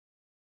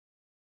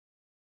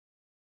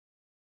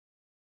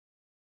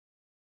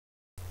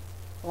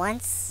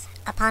Once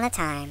upon a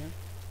time,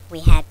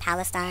 we had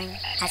Palestine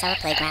as our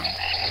playground.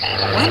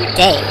 One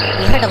day,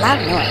 we heard a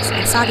loud noise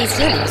and saw these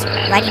humans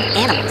riding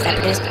animals that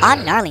produced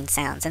odd gnarling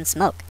sounds and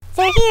smoke.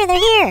 They're here, they're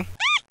here!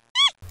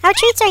 Our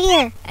treats are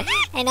here!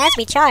 And as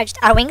we charged,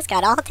 our wings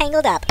got all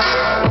tangled up.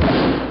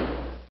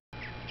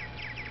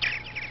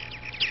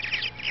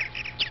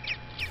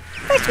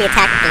 First we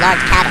attacked the large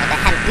cattle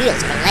that had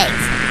wheels for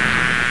legs.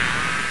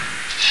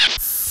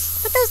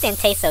 But those didn't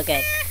taste so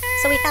good,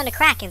 so we found a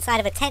crack inside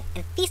of a tent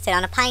and feasted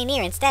on a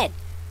pioneer instead.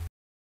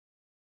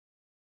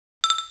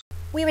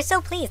 We were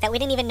so pleased that we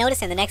didn't even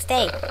notice him the next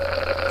day,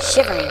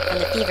 shivering from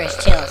the feverish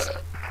chills.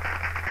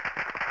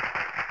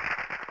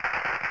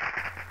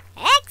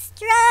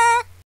 Extra!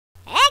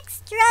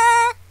 Extra!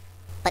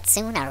 But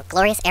soon our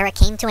glorious era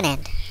came to an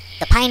end.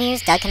 The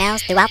pioneers dug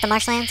canals throughout the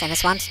marshlands and the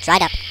swamps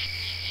dried up.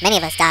 Many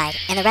of us died,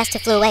 and the rest who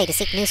flew away to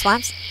seek new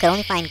swamps could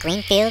only find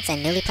green fields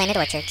and newly planted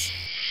orchards.